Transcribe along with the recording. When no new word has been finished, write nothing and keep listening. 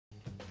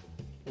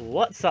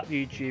What's up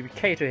YouTube,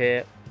 Kato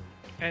here,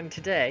 and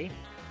today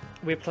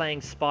we're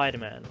playing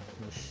Spider-Man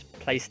on this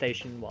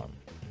PlayStation 1.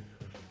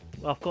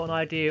 Well, I've got an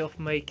idea of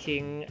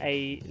making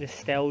a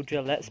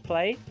nostalgia let's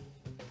play,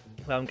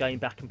 where I'm going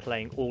back and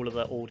playing all of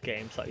the old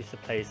games I used to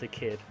play as a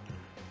kid.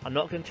 I'm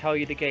not going to tell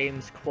you the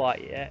games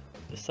quite yet,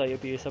 so you'll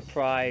be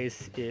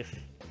surprised if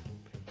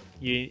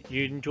you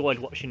enjoyed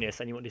watching this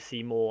and you want to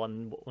see more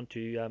and want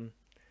to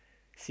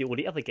see all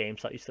the other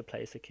games I used to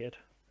play as a kid.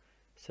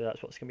 So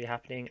that's what's going to be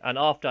happening, and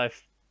after I've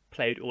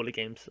played all the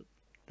games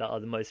that are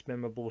the most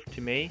memorable to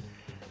me,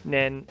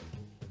 then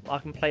I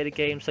can play the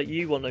games that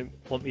you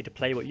want me to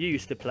play, what you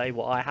used to play,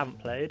 what I haven't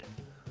played.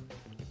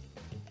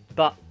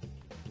 But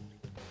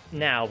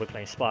now we're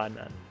playing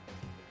Spider-Man,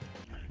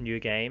 new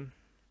game.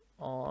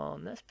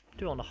 Let's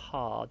do it on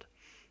hard.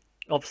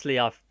 Obviously,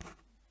 I'm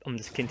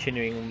just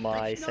continuing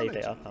my save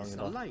data. I'm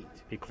gonna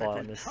be quiet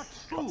on this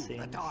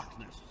cutscene.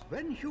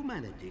 When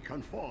humanity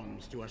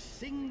conforms to a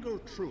single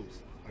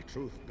truth, a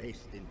truth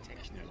based in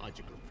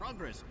technological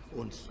progress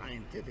and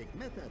scientific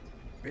method,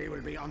 we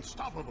will be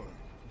unstoppable.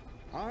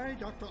 I,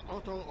 Dr.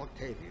 Otto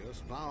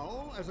Octavius,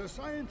 vow as a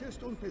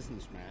scientist and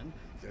businessman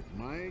that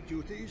my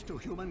duties to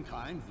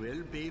humankind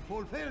will be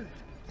fulfilled.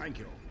 Thank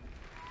you.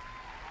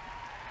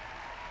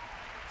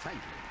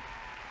 Thank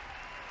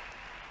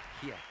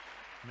you. Yeah,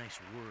 nice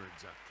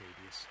words,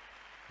 Octavius.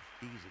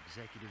 If these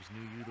executives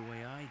knew you the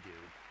way I do,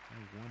 I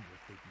wonder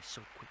if they'd be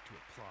so quick to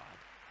applaud.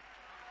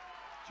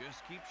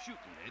 Just keep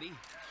shooting, Eddie.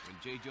 When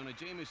J. Jonah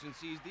Jameson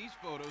sees these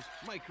photos,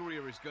 my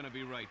career is gonna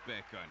be right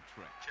back on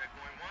track.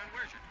 Checkpoint 1,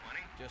 where's your 20?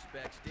 Just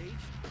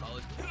backstage, call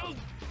it...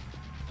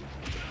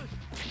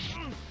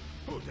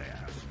 Who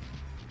dares?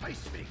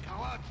 Face me,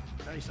 coward!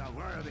 Face a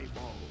worthy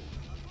foe.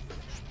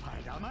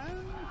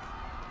 Spider-Man?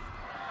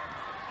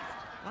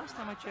 Last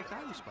time I checked,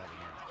 I was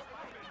Spider-Man.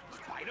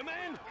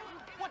 Spider-Man?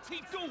 What's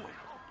he doing?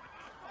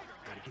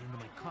 Gotta get into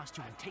my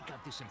costume and take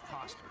out this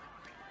imposter.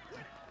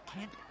 I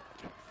can't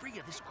get free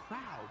of this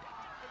crowd.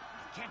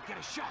 Can't get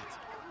a shot.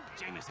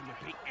 Jameson would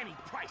pay any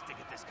price to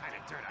get this kind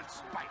of dirt on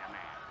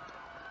Spider-Man.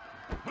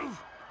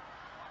 Move!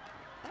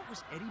 That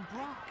was Eddie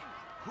Brock.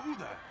 Who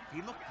the?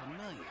 He looked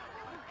familiar.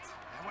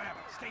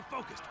 Whatever, stay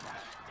focused,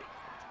 Brock.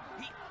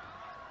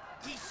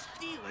 He's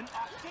stealing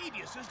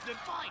Octavius's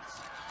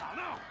device. Oh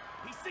no,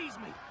 he sees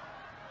me.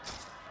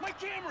 My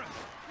camera!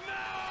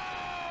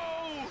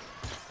 No!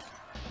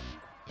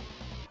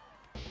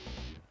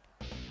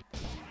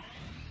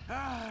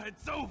 Ah,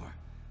 it's over.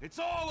 It's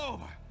all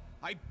over.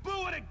 I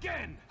blew it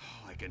again.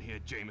 Oh, I can hear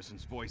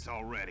Jameson's voice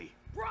already.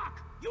 Brock,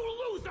 you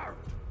loser!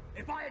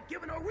 If I had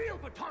given a real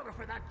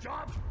photographer that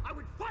job, I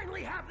would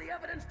finally have the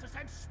evidence to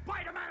send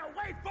Spider-Man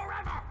away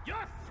forever!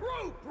 You're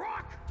through,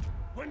 Brock!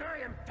 When I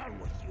am done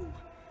with you,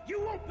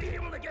 you won't be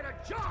able to get a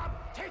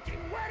job taking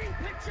wedding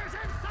pictures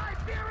in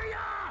Siberia!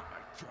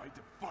 I tried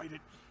to fight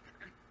it.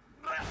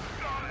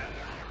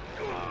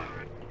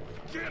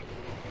 Can't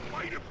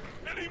fight it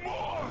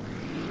anymore!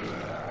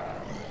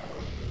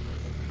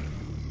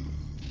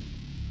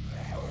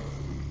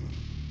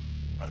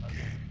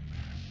 Again,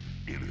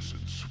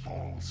 innocence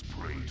falls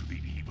prey to the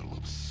evil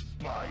of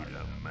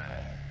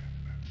Spider-Man.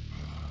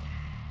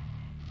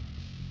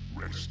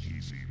 Rest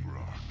easy,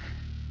 Brock.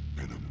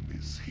 Venom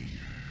is here.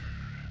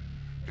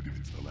 And if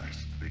it's the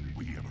last thing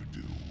we ever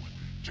do,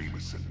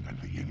 Jameson and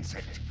the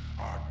insect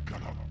are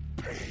gonna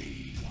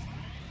pay.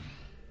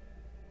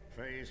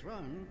 Phase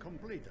 1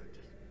 completed.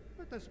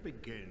 Let us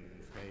begin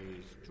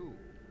Phase 2.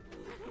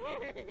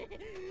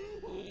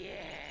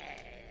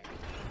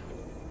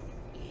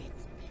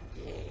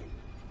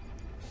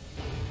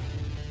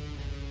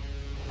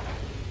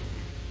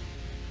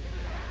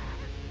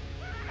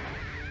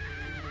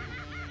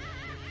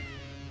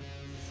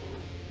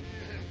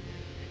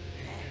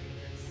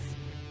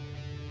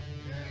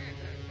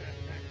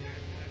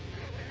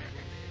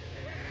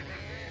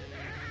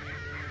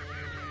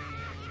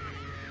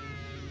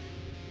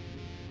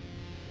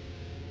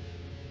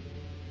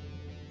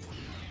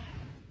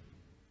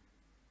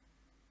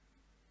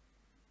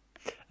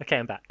 Okay,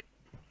 I'm back.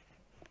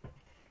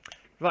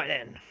 Right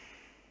then,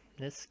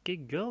 let's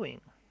get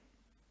going.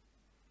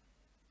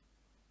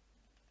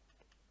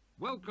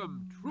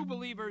 Welcome, true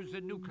believers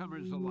and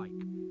newcomers alike.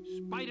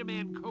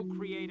 Spider-Man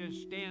co-creator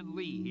Stan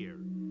Lee here.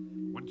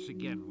 Once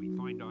again, we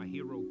find our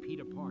hero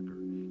Peter Parker,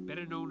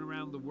 better known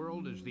around the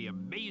world as the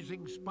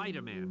Amazing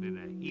Spider-Man, in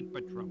a heap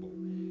of trouble.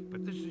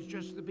 But this is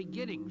just the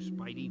beginning,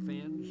 Spidey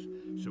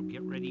fans. So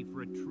get ready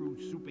for a true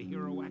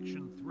superhero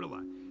action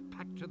thriller,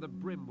 packed to the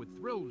brim with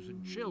thrills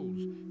and chills,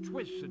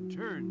 twists and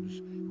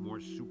turns, more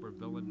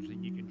supervillains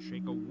than you can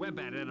shake a web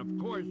at, and of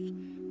course,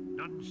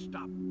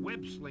 non-stop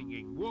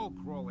web-slinging,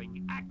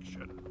 wall-crawling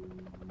action.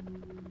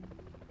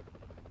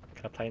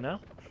 Can I play now?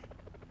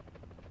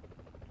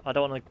 I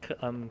don't want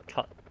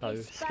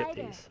to skip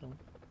these. So.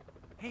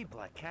 Hey,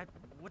 Black Cat,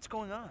 what's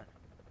going on?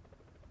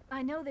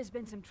 I know there's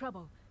been some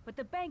trouble, but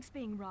the bank's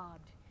being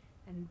robbed,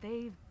 and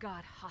they've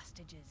got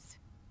hostages.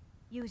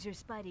 Use your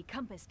Spidey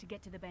compass to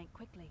get to the bank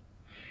quickly.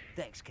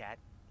 Thanks, Cat.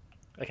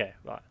 Okay,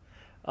 right.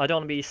 I don't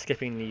want to be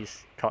skipping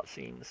these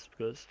cutscenes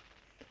because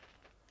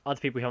other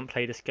people who haven't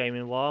played this game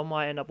in a while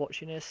might end up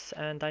watching this,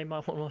 and they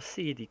might want more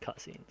CD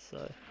cutscenes.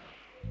 So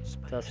that's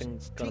what I'm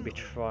gonna be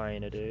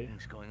trying to do.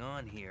 What's going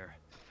on here?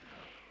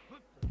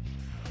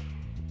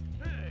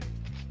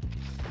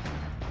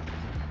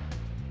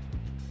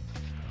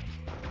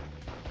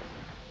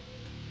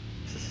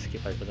 Let's just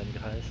skip over them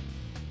guys.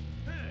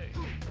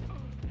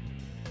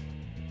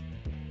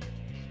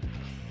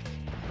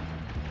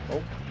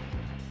 Oh.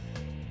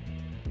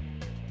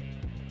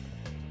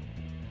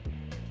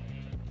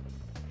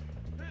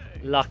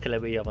 Luckily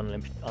we have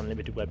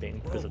unlimited webbing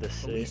because of this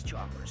suit,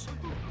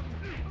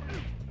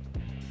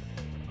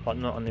 but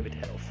not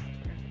unlimited health,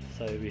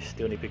 so we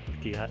still need to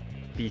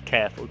be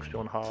careful because we're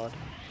on hard.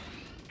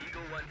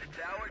 Eagle 1 to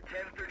tower,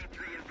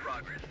 1033 in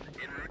progress,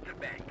 en route to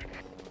bank.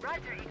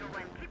 Roger, Eagle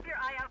 1. Keep your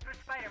eye out for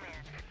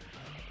Spider-Man.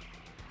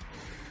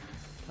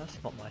 That's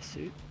not my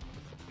suit.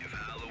 If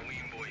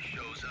Halloween Boy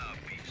shows up,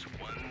 he's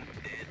one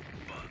dead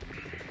bug.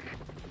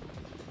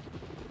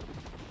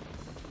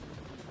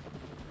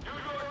 New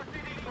York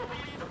City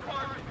Police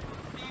Department.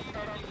 Proceed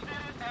and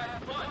desist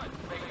at once.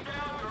 Lay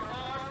down your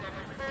arms and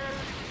prepare.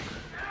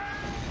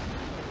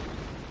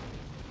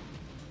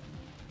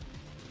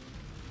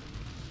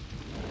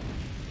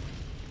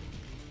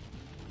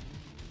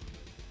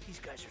 These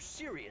guys are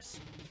serious.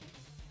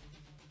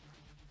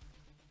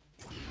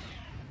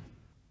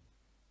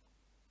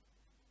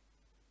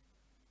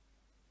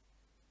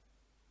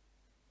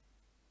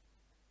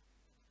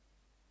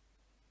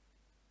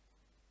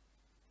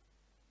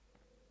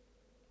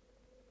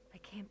 I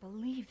can't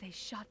believe they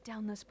shot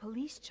down those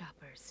police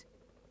choppers.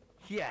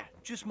 Yeah,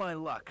 just my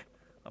luck.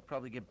 I'll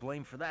probably get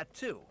blamed for that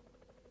too.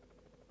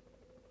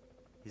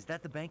 Is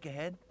that the bank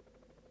ahead?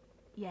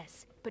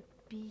 Yes, but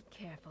be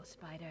careful,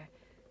 Spider.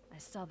 I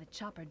saw the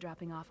chopper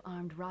dropping off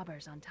armed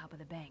robbers on top of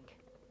the bank.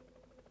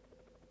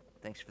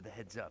 Thanks for the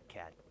heads up,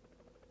 Cat.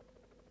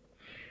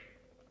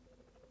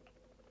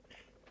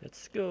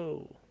 Let's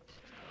go.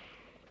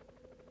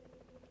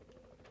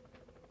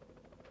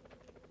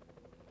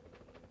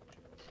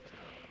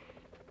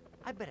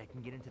 I bet I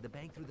can get into the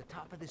bank through the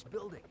top of this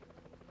building.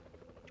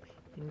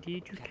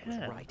 Indeed you Cat was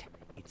can. right.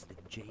 It's the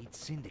Jade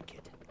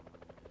Syndicate.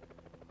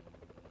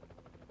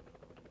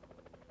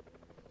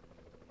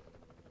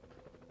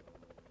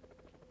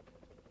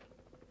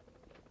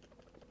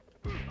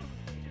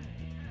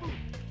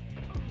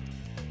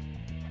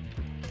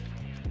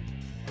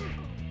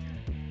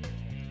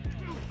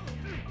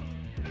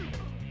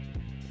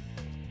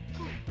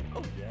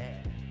 Oh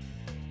yeah.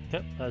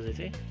 Yep, that was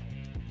easy.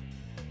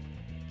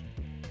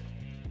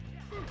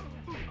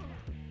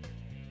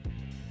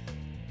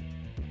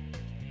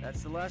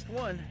 That's the last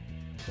one.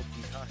 Hope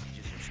these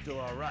hostages are still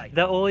alright.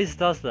 That always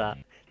does that.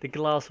 The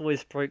glass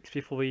always breaks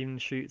before he even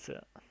shoots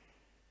it.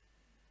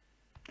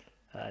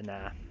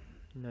 Nah.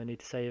 No need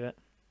to save it.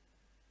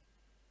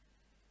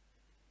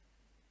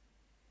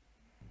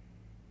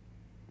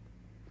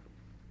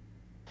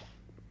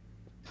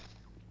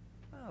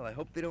 Well, I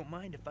hope they don't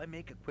mind if I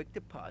make a quick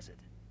deposit.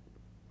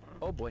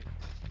 Oh boy.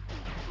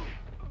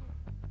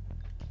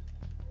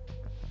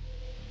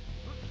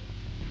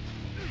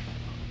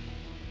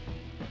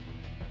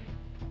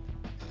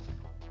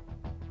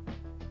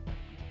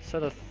 So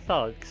the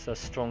thugs are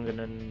stronger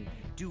than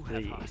Do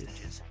have these.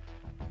 hostages.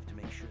 Have to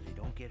make sure they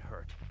don't get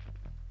hurt.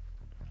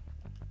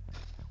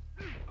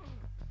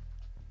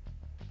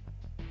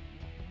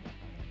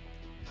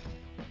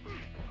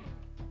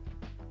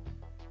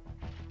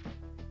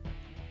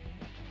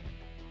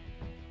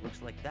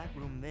 Looks like that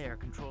room there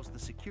controls the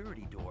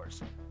security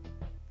doors.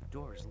 The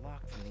door is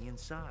locked from the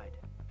inside.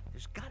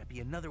 There's gotta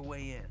be another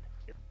way in.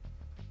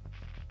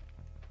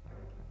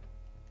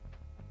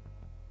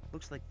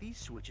 Looks like these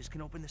switches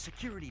can open the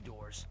security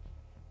doors.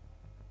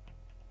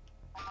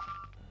 I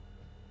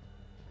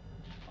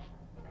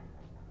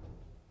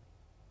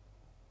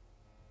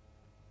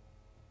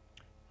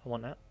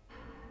want that.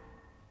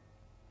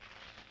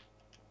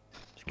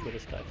 Let's kill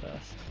this guy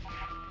first.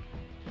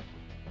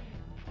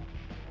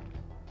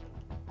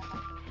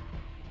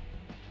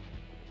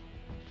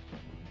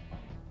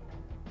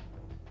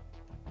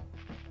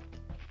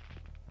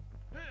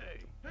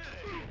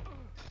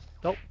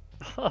 Nope.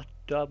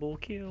 Double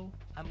kill.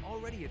 I'm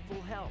already at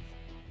full health.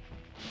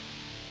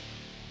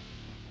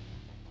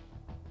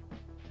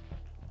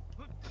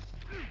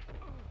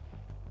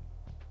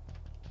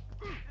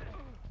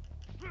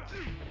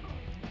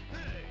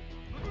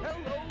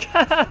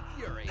 Hello,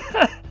 Fury.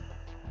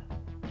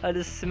 I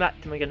just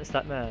smacked him against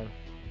that man.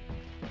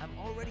 I'm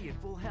already at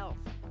full health.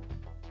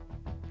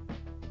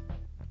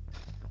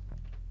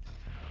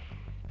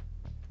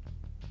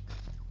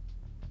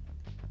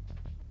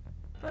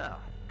 Well,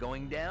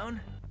 going down?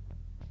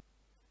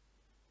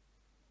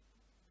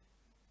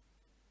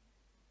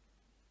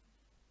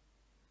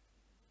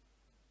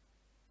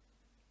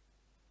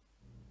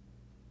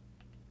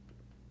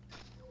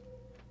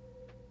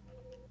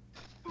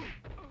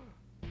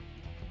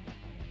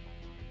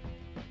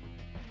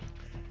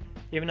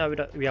 Even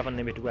though we have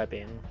unlimited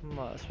webbing,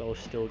 might as well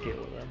still get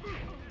all of them.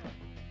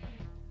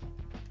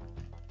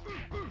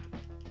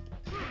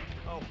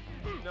 Oh,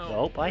 no.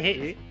 Nope, I hit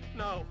you.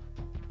 No.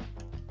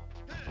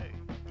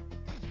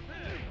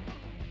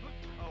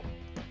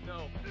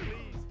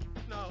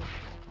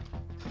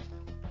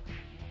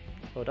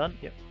 Well done.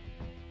 Yep.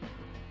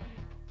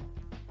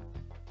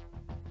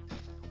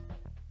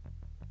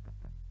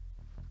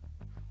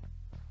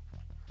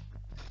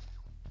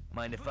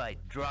 Mind if I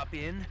drop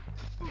in?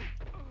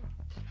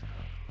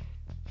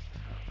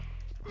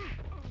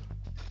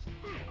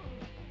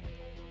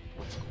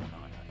 What's going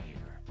on out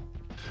here?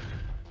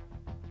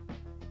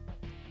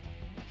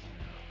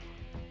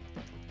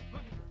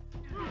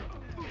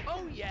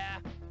 Oh yeah!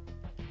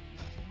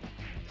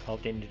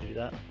 Hope didn't do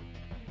that.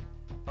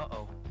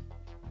 Uh-oh.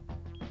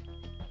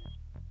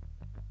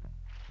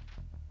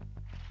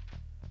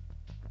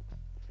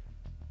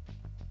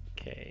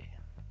 Okay.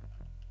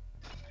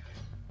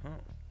 Huh.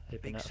 Open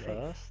Big that safe.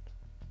 first.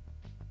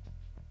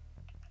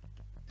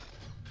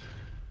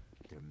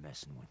 They're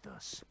messing with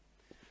us.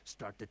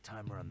 Start the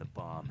timer on the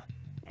bomb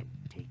and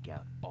take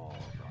out all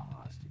the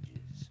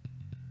hostages.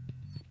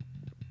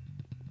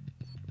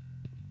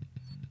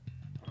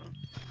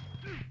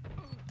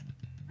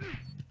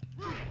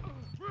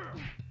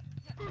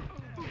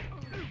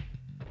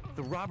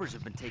 The robbers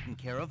have been taken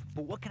care of,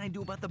 but what can I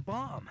do about the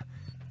bomb?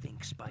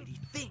 Think, Spidey,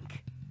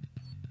 think!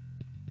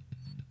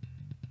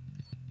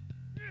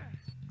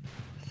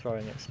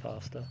 Throwing it's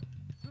faster.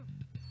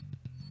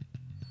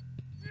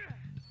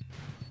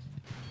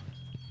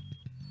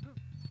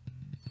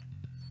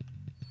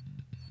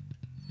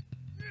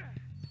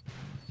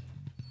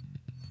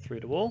 Through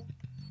the wall.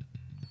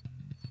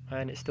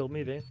 And it's still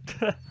moving.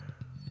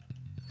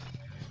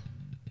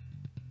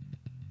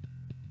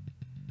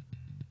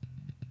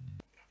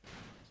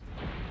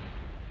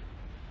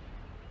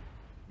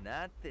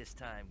 Not this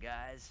time,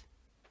 guys.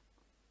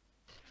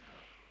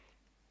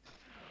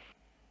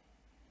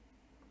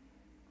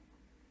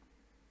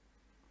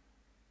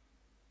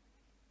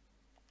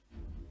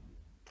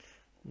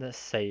 Let's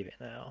save it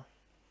now.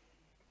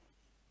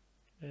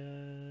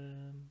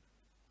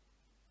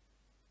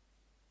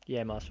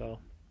 Yeah, might as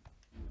well.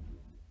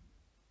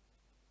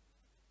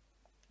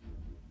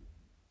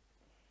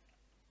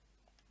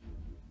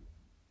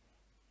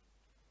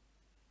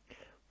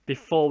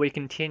 Before we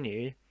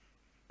continue,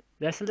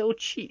 there's a little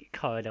cheat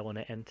code I want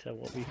to enter,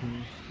 what we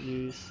can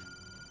use.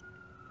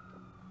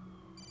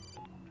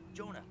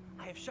 Jonah,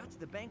 I have shot to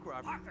the bank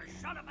robber. Parker,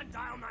 shut up and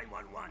dial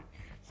 911.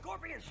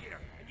 Scorpion's here,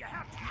 and you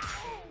have to...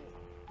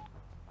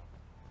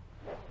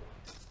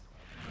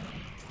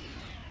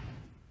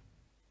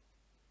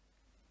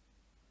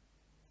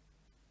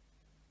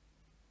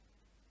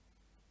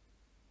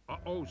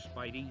 Uh-oh,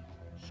 Spidey.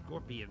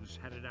 Scorpions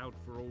had it out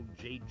for old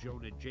J.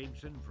 Jonah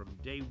Jameson from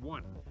day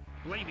one,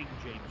 blaming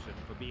Jameson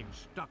for being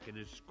stuck in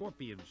his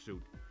scorpion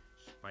suit.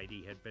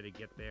 Spidey had better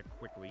get there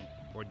quickly,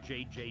 or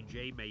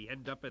JJJ may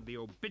end up in the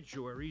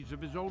obituaries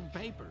of his own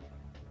paper.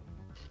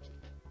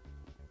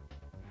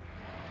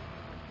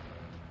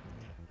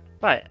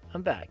 Right,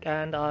 I'm back,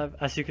 and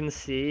as you can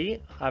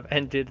see, I've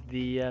entered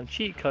the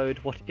cheat code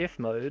what if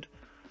mode,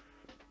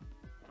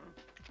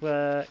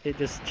 where it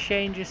just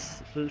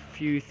changes a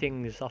few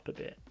things up a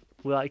bit.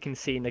 Well, you can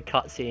see in the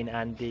cutscene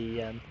and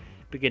the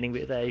beginning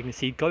bit there, you can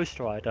see Ghost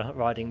Rider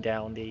riding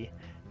down the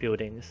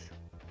buildings.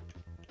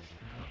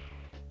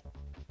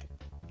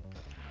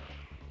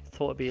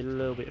 Thought it'd be a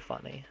little bit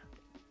funny.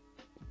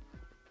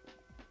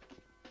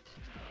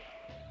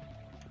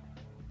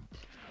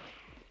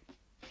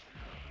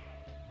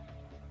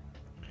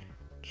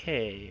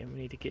 Okay,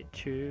 we need to get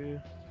to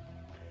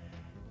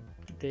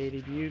Daily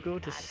Bugle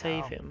to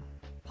save him.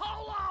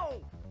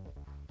 Polo!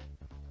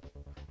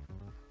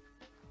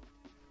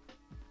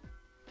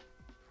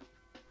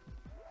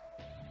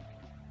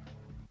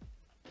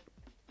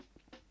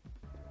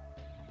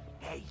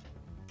 Hey,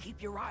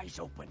 keep your eyes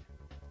open.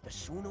 The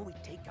sooner we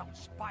take out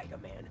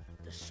Spider-Man,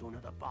 the sooner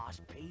the boss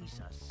pays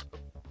us.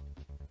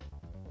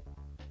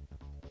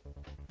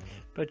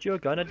 But you're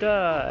gonna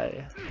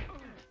die.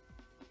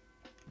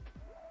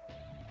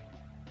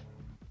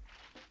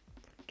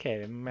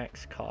 Okay,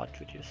 max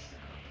cartridges.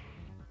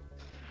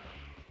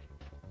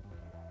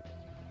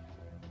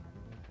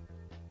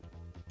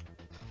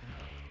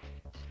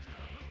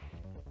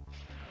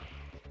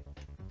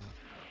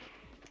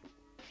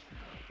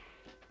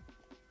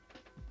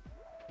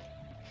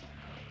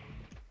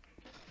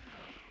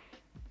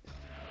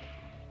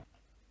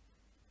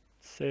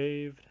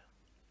 Saved.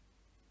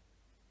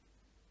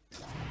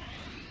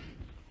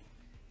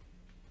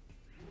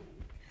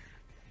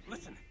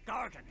 Listen,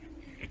 Gargan,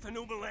 it's a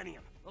new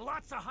millennium.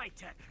 Lots of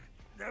high-tech.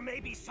 There may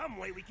be some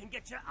way we can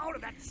get you out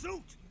of that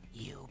suit.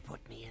 You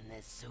put me in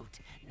this suit.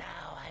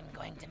 Now I'm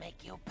going to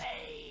make you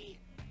pay.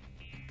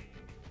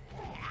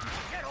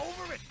 Get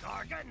over it,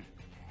 Gargan.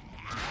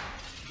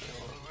 You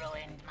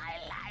ruined my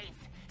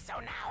life, so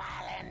now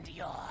I'll end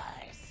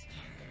yours.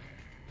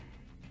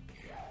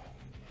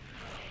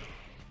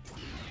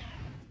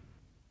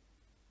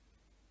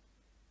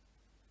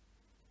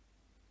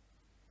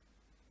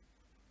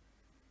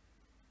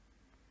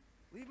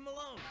 Leave him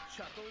alone,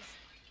 Chuckles.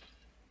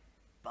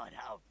 Butt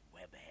out,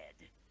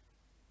 webhead.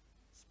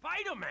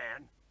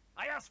 Spider-Man?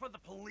 I asked for the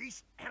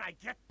police, and I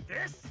get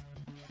this?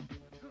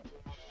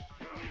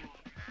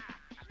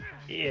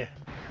 Yeah.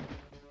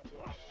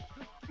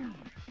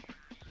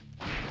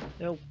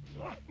 Oh,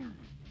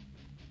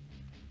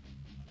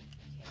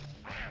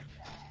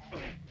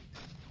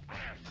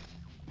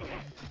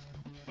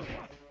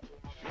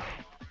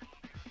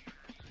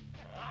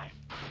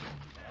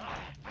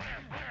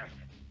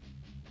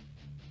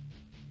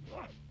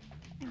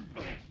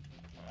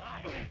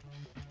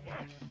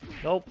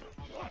 Nope.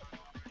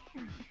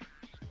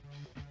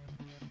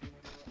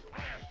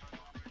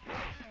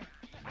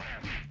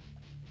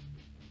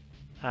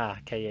 Ah,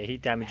 okay, yeah, he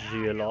damages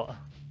you a lot.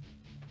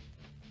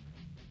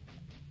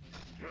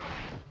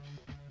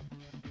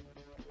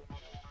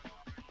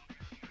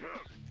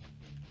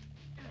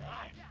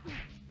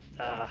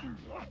 Ah.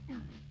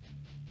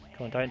 Come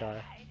on, don't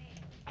die.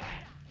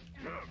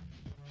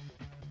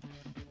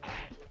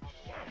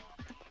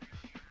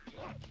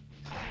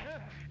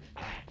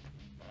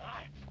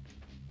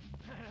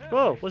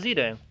 Whoa, what's he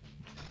doing?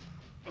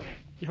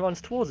 He runs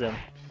towards him.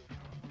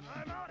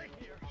 I'm out of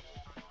here.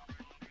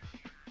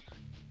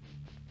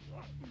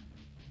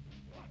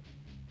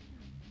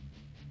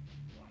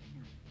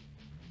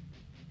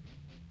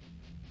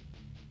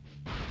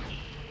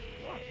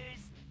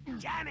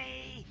 Here's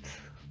Johnny.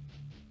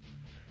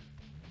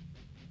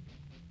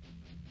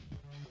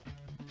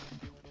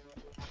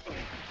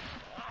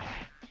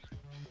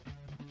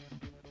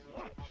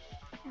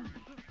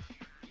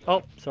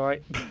 Oh,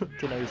 sorry.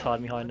 Didn't know he was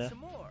hiding behind there. Some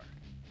more.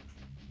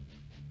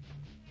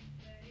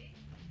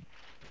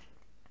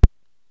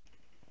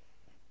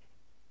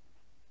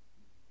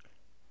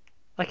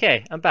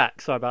 Okay, I'm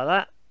back. Sorry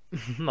about that.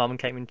 Mum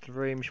came into the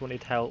room. She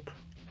wanted help.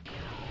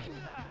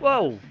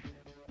 Whoa!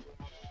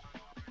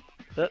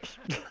 Oops.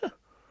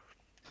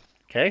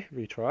 Okay,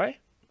 retry.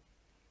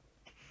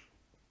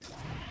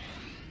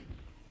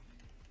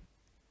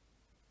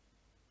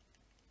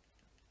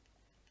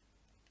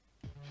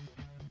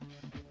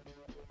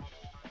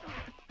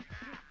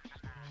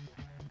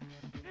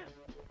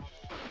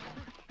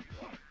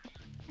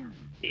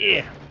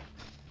 Yeah.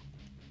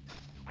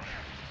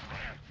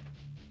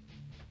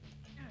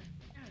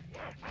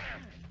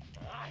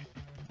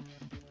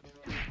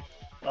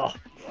 Oh.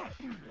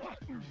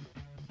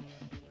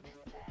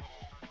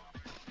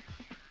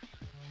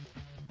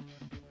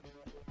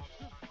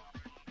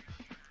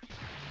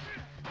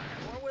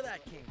 More where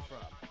that came from.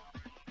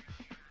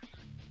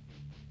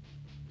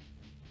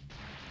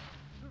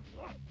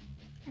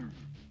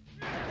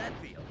 How'd that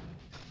feel?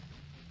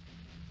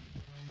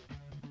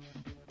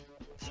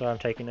 So I'm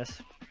taking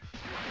this.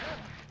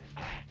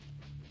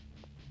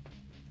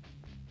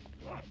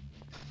 More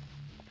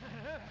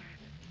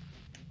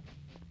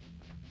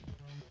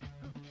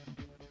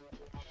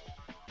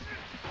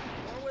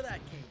where that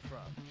came from.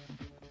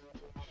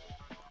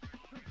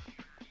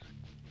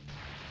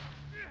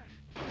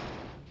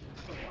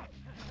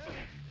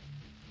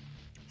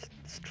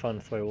 Just trying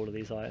to throw all of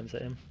these items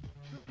at him.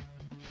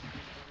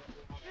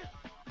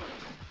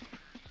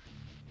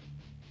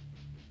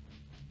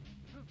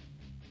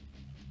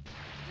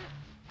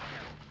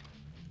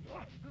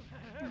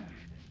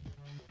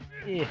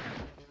 Yeah.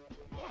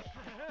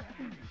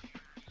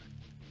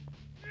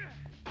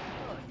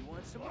 Oh, you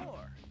want some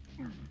more?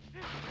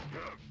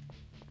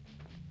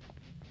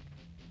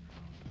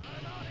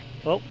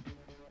 Oh.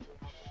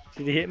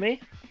 Did he hit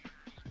me?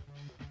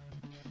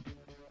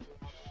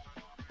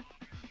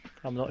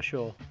 I'm not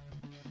sure.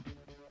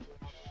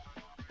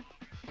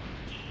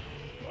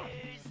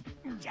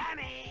 Here's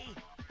Johnny.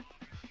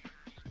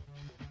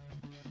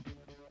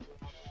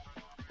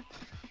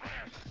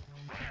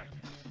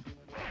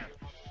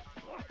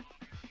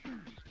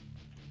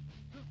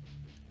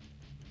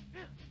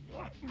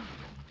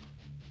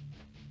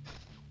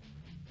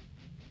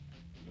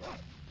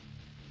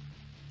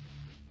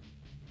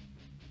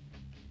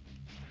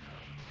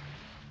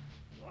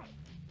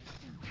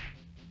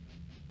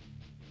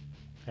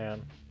 Hang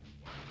on.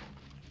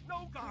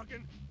 No,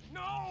 Goggin!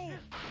 No!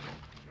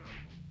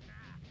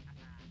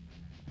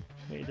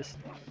 Let me just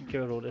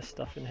get all this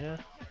stuff in here.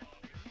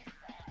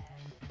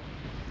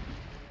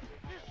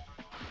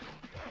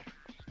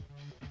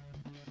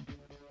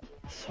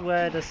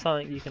 Swear there's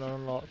something you can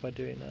unlock by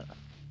doing that.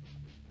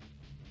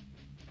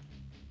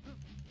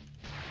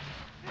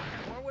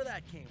 More where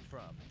that came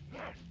from.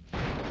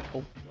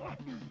 Oh.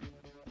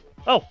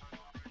 Oh!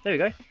 There we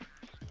go.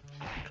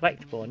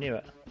 Collectible, I knew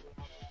it.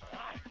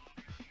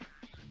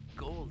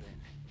 Golden.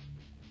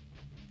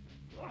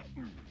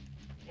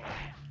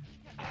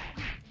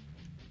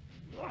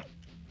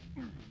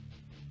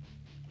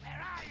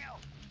 Where are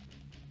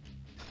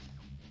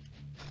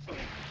you?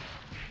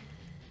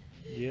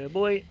 Yeah,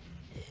 boy.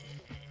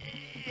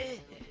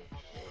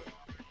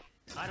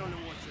 I don't know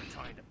what you're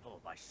trying to pull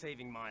by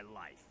saving my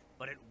life,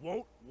 but it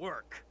won't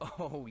work.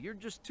 Oh, you're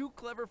just too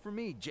clever for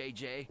me,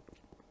 JJ.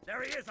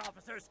 There he is,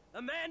 officers!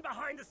 The man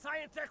behind the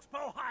Science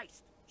Expo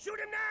heist! Shoot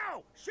him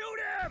now! Shoot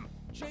him!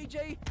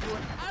 JJ, you're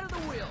out of the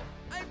wheel.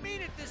 I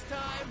mean it this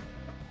time.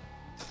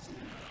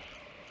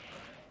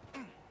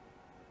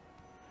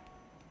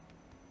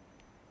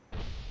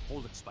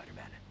 Hold it,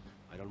 Spider-Man.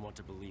 I don't want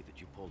to believe that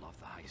you pulled off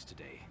the heist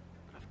today,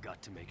 but I've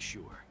got to make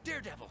sure.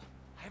 Daredevil,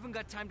 I haven't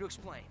got time to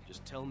explain.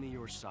 Just tell me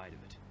your side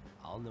of it.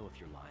 I'll know if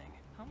you're lying.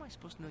 How am I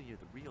supposed to know you're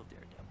the real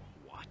Daredevil?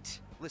 What?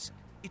 Listen,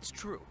 it's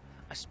true.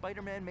 A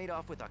Spider-Man made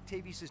off with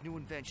Octavius's new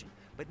invention,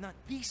 but not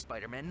the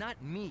Spider-Man, not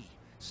me.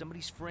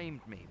 Somebody's framed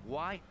me.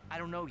 Why? I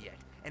don't know yet.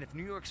 And if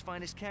New York's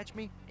finest catch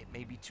me, it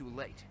may be too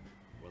late.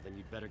 Well, then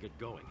you'd better get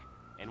going.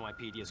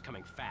 NYPD is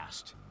coming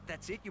fast.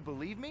 That's it? You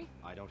believe me?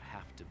 I don't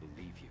have to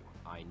believe you.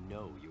 I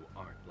know you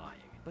aren't lying.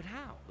 But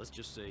how? Let's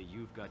just say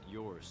you've got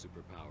your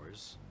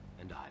superpowers,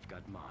 and I've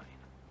got mine.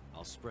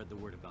 I'll spread the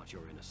word about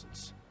your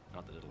innocence.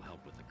 Not that it'll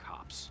help with the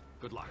cops.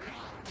 Good luck.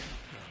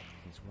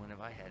 He's one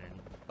if I had any.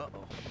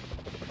 Uh-oh.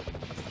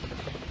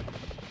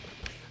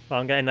 Well,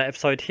 I'm getting that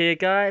episode here,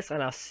 guys,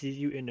 and I'll see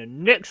you in the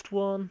next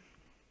one.